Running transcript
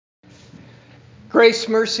Grace,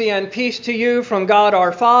 mercy, and peace to you from God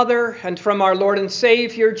our Father and from our Lord and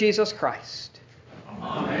Savior, Jesus Christ.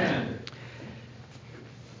 Amen.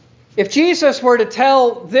 If Jesus were to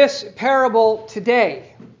tell this parable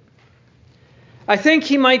today, I think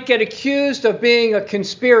he might get accused of being a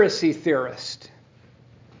conspiracy theorist.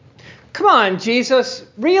 Come on, Jesus,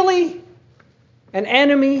 really? An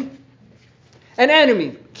enemy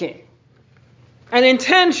king, and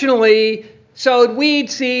intentionally sowed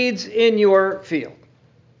weed seeds in your field.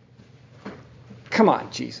 Come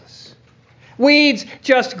on, Jesus. Weeds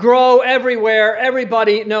just grow everywhere.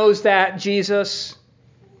 Everybody knows that, Jesus.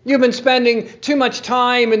 You've been spending too much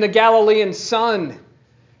time in the Galilean sun.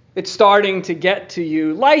 It's starting to get to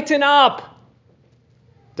you. Lighten up.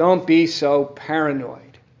 Don't be so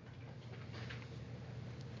paranoid.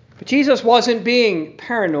 But Jesus wasn't being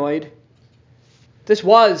paranoid. This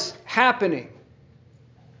was happening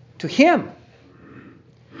to him.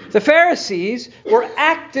 The Pharisees were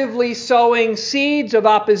actively sowing seeds of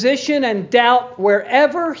opposition and doubt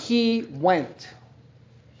wherever he went.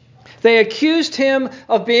 They accused him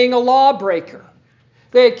of being a lawbreaker.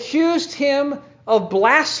 They accused him of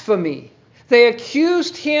blasphemy. They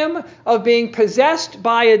accused him of being possessed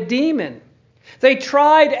by a demon. They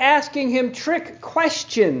tried asking him trick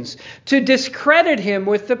questions to discredit him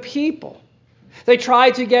with the people. They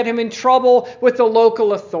tried to get him in trouble with the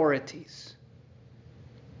local authorities.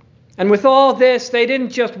 And with all this, they didn't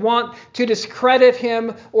just want to discredit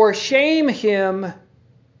him or shame him.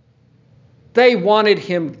 They wanted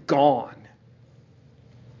him gone.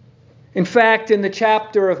 In fact, in the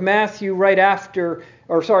chapter of Matthew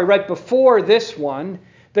right before this one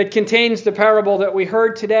that contains the parable that we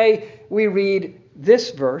heard today, we read this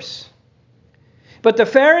verse. But the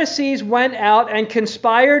Pharisees went out and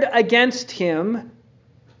conspired against him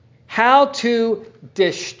how to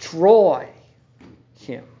destroy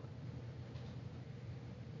him.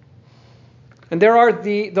 And there are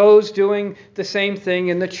those doing the same thing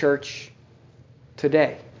in the church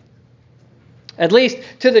today. At least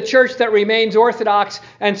to the church that remains orthodox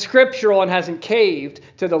and scriptural and hasn't caved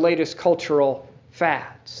to the latest cultural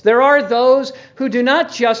fads. There are those who do not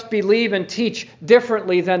just believe and teach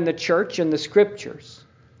differently than the church and the scriptures,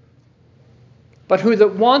 but who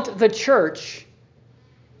want the church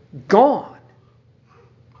gone,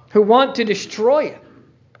 who want to destroy it.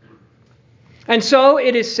 And so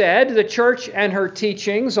it is said the church and her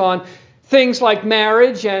teachings on things like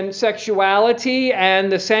marriage and sexuality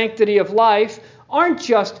and the sanctity of life aren't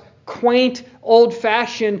just quaint,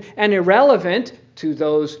 old-fashioned, and irrelevant to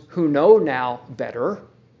those who know now better.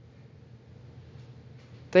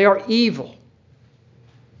 They are evil,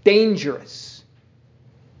 dangerous,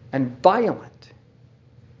 and violent.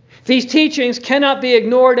 These teachings cannot be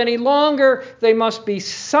ignored any longer. They must be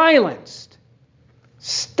silenced,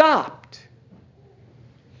 stopped,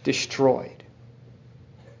 destroyed.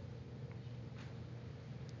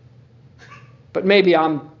 But maybe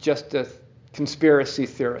I'm just a conspiracy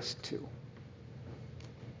theorist too.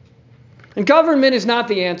 And government is not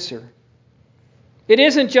the answer. It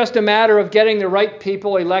isn't just a matter of getting the right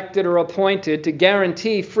people elected or appointed to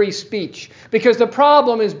guarantee free speech, because the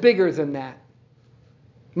problem is bigger than that.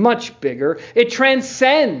 Much bigger. It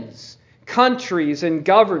transcends countries and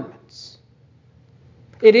governments.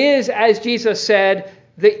 It is, as Jesus said,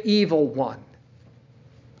 the evil one,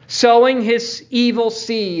 sowing his evil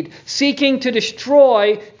seed, seeking to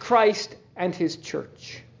destroy Christ and his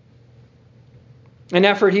church. An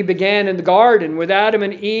effort he began in the garden with Adam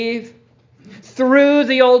and Eve, through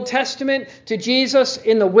the Old Testament to Jesus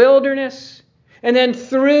in the wilderness, and then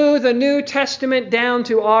through the New Testament down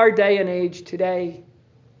to our day and age today.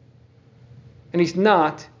 And he's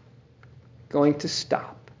not going to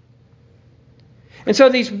stop. And so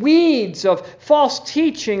these weeds of false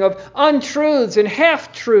teaching, of untruths and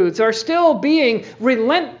half-truths are still being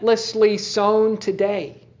relentlessly sown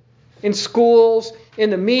today. In schools,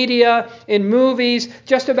 in the media, in movies,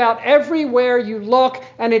 just about everywhere you look,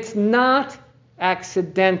 and it's not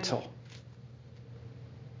accidental.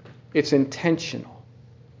 It's intentional.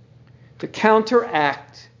 To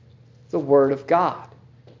counteract the Word of God.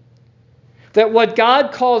 That what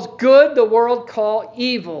God calls good, the world calls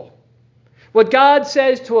evil. What God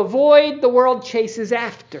says to avoid, the world chases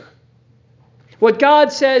after. What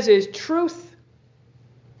God says is truth,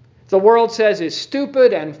 the world says is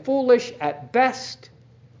stupid and foolish at best,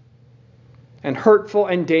 and hurtful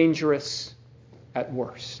and dangerous at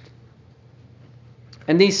worst.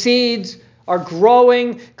 And these seeds are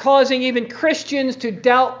growing, causing even Christians to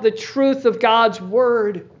doubt the truth of God's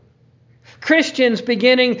word. Christians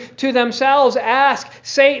beginning to themselves ask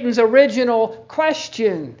Satan's original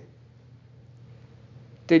question.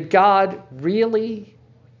 Did God really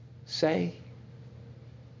say?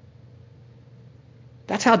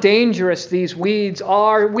 That's how dangerous these weeds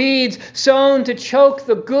are. Weeds sown to choke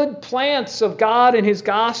the good plants of God and His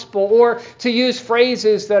gospel, or to use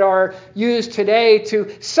phrases that are used today, to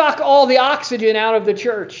suck all the oxygen out of the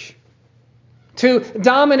church, to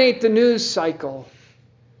dominate the news cycle,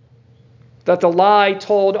 that the lie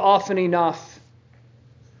told often enough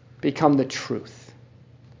become the truth.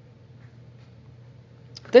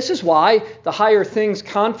 This is why the Higher Things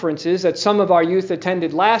conferences that some of our youth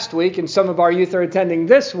attended last week and some of our youth are attending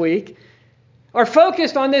this week are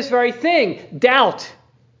focused on this very thing, doubt.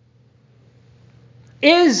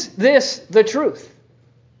 Is this the truth?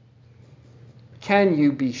 Can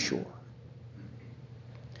you be sure?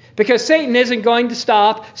 Because Satan isn't going to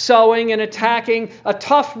stop sowing and attacking. A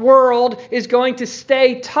tough world is going to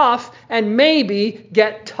stay tough and maybe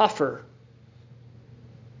get tougher.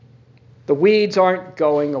 The weeds aren't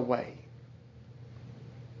going away.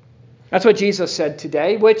 That's what Jesus said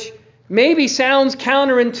today, which maybe sounds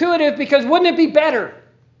counterintuitive, because wouldn't it be better?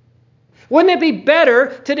 Wouldn't it be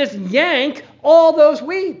better to just yank all those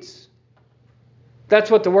weeds? That's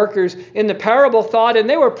what the workers in the parable thought, and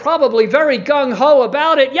they were probably very gung-ho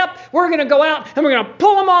about it. Yep, we're going to go out and we're going to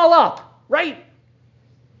pull them all up, right?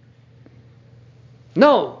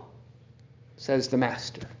 No, says the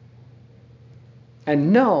master.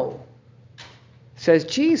 And no, says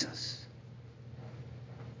Jesus.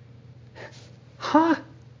 Huh?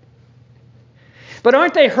 But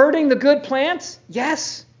aren't they hurting the good plants?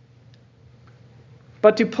 Yes.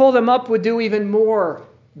 But to pull them up would do even more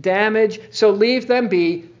damage, so leave them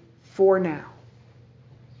be for now.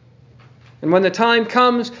 And when the time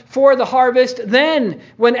comes for the harvest, then,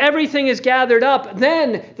 when everything is gathered up,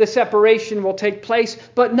 then the separation will take place,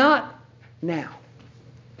 but not now.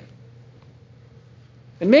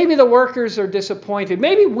 And maybe the workers are disappointed.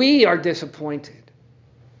 Maybe we are disappointed.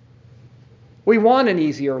 We want an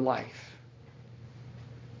easier life.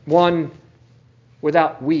 One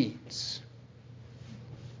without weeds.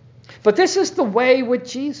 But this is the way with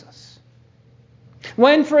Jesus.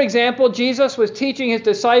 When, for example, Jesus was teaching His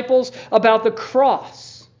disciples about the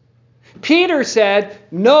cross, Peter said,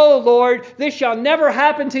 "No, Lord, this shall never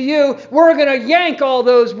happen to you. We're going to yank all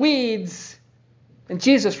those weeds." And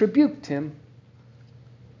Jesus rebuked him.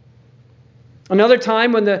 Another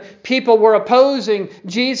time when the people were opposing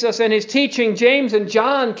Jesus and His teaching, James and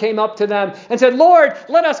John came up to them and said, "Lord,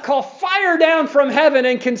 let us call fire down from heaven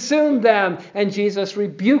and consume them." And Jesus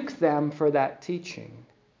rebuked them for that teaching.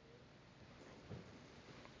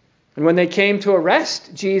 And when they came to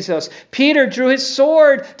arrest Jesus, Peter drew his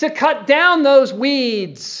sword to cut down those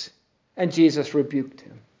weeds, and Jesus rebuked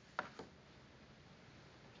him.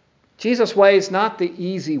 Jesus' way is not the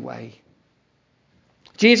easy way.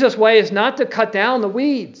 Jesus' way is not to cut down the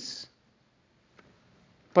weeds,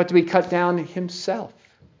 but to be cut down Himself.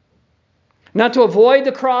 Not to avoid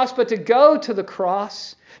the cross, but to go to the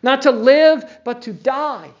cross. Not to live, but to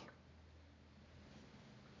die.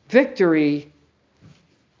 Victory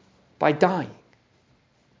by dying.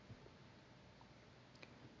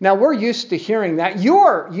 Now, we're used to hearing that.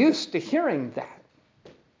 You're used to hearing that.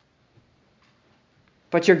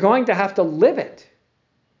 But you're going to have to live it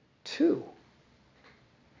too.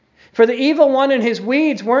 For the evil one and his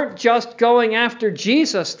weeds weren't just going after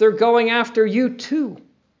Jesus, they're going after you too.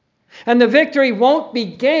 And the victory won't be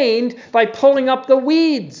gained by pulling up the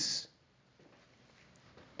weeds,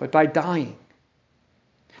 but by dying.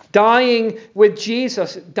 Dying with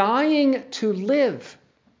Jesus, dying to live.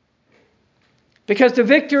 Because the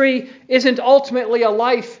victory isn't ultimately a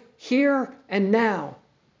life here and now,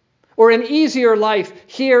 or an easier life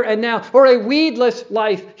here and now, or a weedless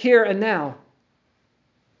life here and now,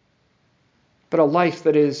 but a life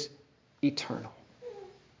that is eternal.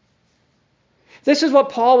 This is what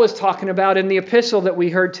Paul was talking about in the epistle that we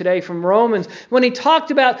heard today from Romans, when he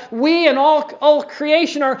talked about we and all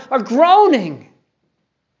creation are groaning,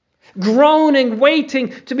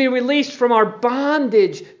 waiting to be released from our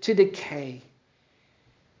bondage to decay.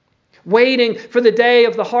 Waiting for the day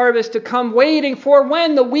of the harvest to come, waiting for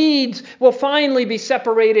when the weeds will finally be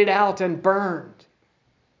separated out and burned.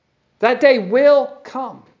 That day will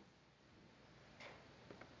come.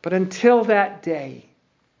 But until that day,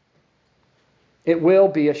 it will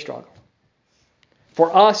be a struggle.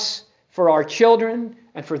 For us, for our children,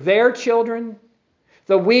 and for their children,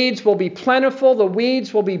 the weeds will be plentiful, the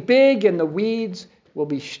weeds will be big, and the weeds will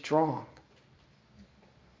be strong.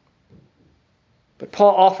 But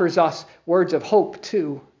Paul offers us words of hope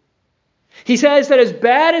too. He says that as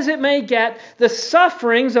bad as it may get, the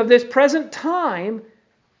sufferings of this present time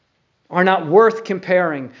are not worth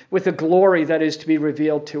comparing with the glory that is to be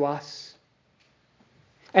revealed to us.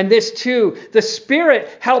 And this too, the Spirit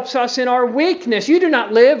helps us in our weakness. You do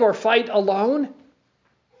not live or fight alone.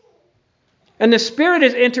 And the Spirit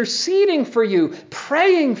is interceding for you,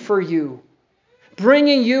 praying for you,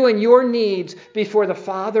 bringing you and your needs before the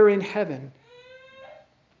Father in heaven.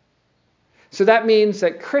 So that means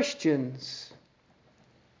that Christians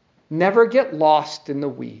never get lost in the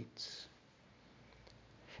weeds.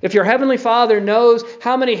 If your Heavenly Father knows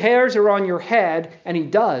how many hairs are on your head, and He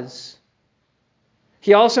does,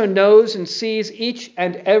 He also knows and sees each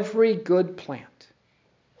and every good plant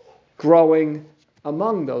growing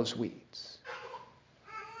among those weeds.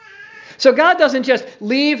 So God doesn't just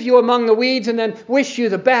leave you among the weeds and then wish you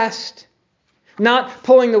the best. Not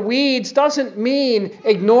pulling the weeds doesn't mean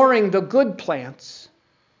ignoring the good plants.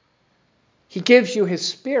 He gives you His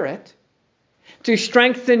Spirit to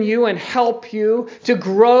strengthen you and help you, to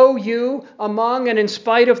grow you among and in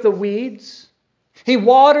spite of the weeds. He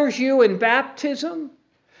waters you in baptism.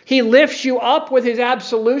 He lifts you up with His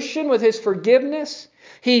absolution, with His forgiveness.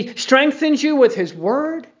 He strengthens you with His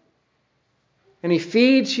Word. And He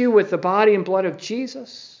feeds you with the body and blood of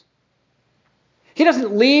Jesus. He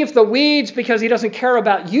doesn't leave the weeds because He doesn't care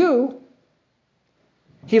about you.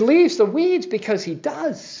 He leaves the weeds because He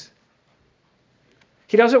does.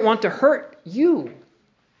 He doesn't want to hurt you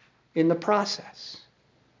in the process.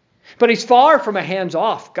 But He's far from a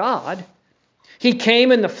hands-off God. He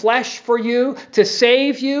came in the flesh for you, to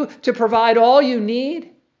save you, to provide all you need.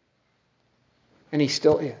 And He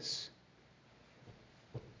still is.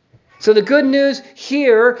 So the good news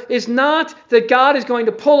here is not that God is going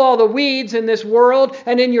to pull all the weeds in this world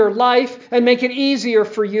and in your life and make it easier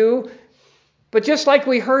for you. But just like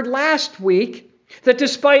we heard last week, that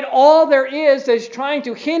despite all there is that is trying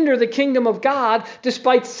to hinder the kingdom of God,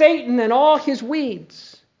 despite Satan and all his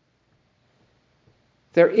weeds,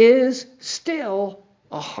 there is still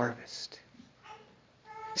a harvest.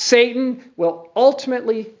 Satan will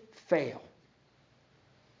ultimately fail.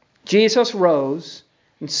 Jesus rose,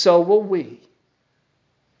 and so will we.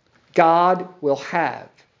 God will have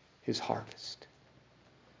His harvest.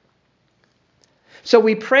 So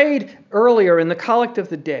we prayed earlier in the collect of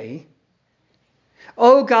the day,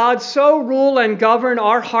 O God, so rule and govern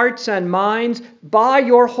our hearts and minds by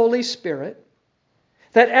your Holy Spirit,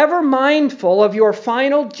 that ever mindful of your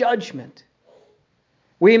final judgment,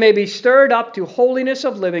 we may be stirred up to holiness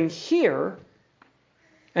of living here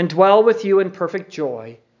and dwell with you in perfect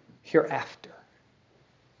joy hereafter.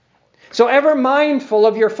 So ever mindful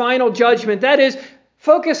of your final judgment, that is,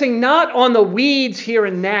 focusing not on the weeds here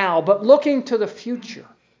and now, but looking to the future.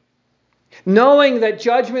 Knowing that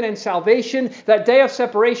judgment and salvation, that day of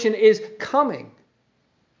separation is coming.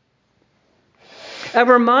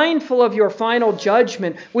 Ever mindful of your final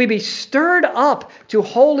judgment, we be stirred up to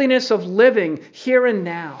holiness of living here and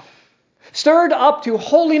now. Stirred up to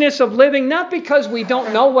holiness of living, not because we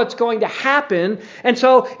don't know what's going to happen, and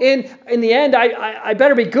so in the end, I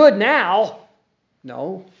better be good now.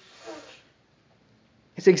 No.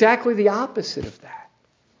 It's exactly the opposite of that.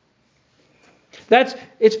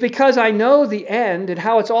 It's because I know the end and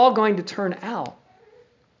how it's all going to turn out.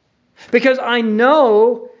 Because I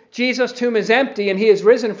know Jesus' tomb is empty and He is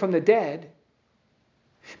risen from the dead.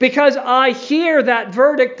 Because I hear that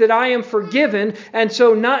verdict that I am forgiven and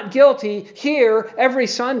so not guilty here every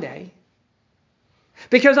Sunday.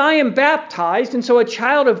 Because I am baptized and so a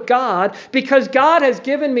child of God. Because God has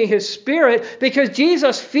given me His Spirit. Because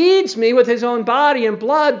Jesus feeds me with His own body and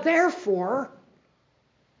blood. Therefore,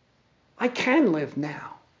 I can live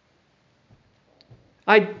now.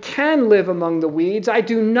 I can live among the weeds. I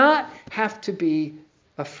do not have to be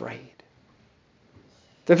afraid.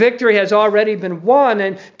 The victory has already been won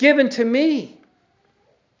and given to me.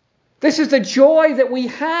 This is the joy that we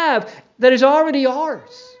have that is already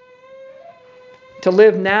ours. To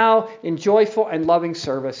live now in joyful and loving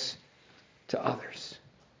service to others.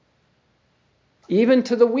 Even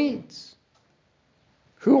to the weeds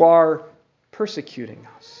who are persecuting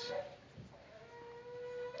us.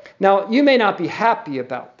 Now, you may not be happy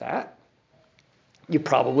about that. You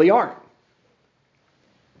probably aren't.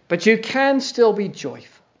 But you can still be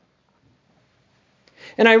joyful.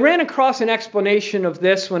 And I ran across an explanation of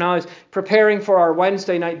this when I was preparing for our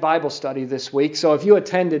Wednesday night Bible study this week. So if you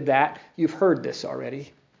attended that, you've heard this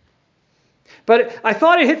already. But I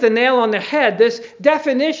thought it hit the nail on the head, this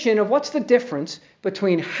definition of what's the difference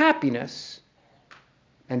between happiness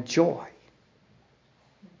and joy.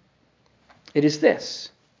 It is this.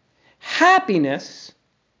 Happiness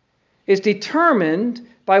is determined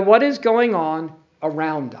by what is going on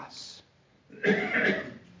around us.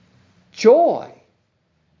 Joy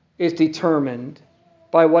is determined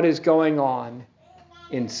by what is going on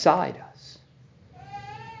inside us.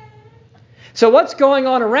 So what's going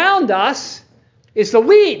on around us is the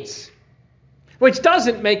weeds, which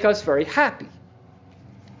doesn't make us very happy.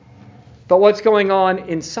 But what's going on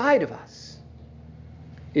inside of us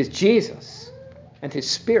is Jesus and his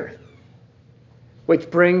Spirit,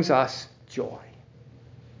 which brings us joy.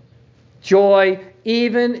 Joy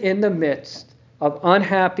even in the midst of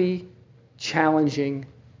unhappy, challenging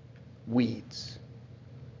weeds.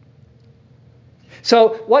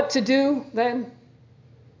 So what to do then?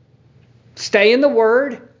 Stay in the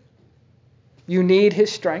Word. You need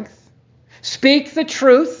his strength. Speak the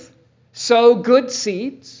truth. Sow good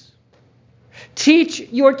seeds. Teach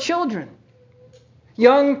your children.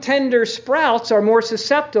 Young, tender sprouts are more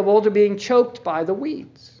susceptible to being choked by the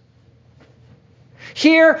weeds.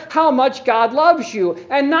 Hear how much God loves you,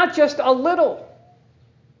 and not just a little.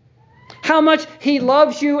 How much he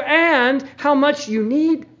loves you and how much you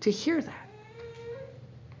need to hear that.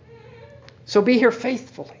 So be here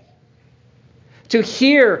faithfully. To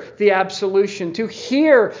hear the absolution, to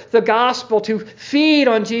hear the gospel, to feed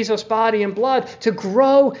on Jesus' body and blood, to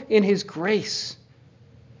grow in his grace.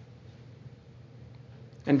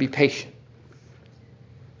 And be patient,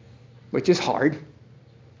 which is hard.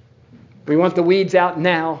 We want the weeds out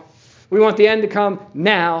now. We want the end to come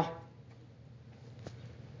now.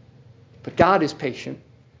 But God is patient,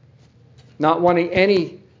 not wanting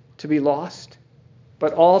any to be lost,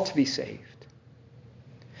 but all to be saved.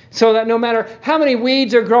 So that no matter how many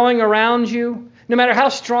weeds are growing around you, no matter how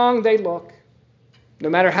strong they look, no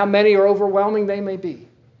matter how many or overwhelming they may be,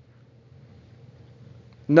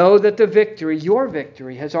 know that the victory, your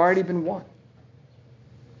victory, has already been won.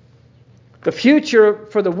 The future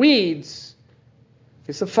for the weeds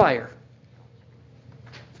is the fire.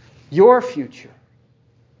 Your future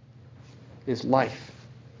is life.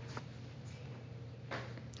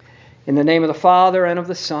 In the name of the Father, and of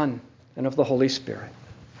the Son, and of the Holy Spirit.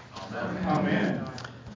 Amen. Amen.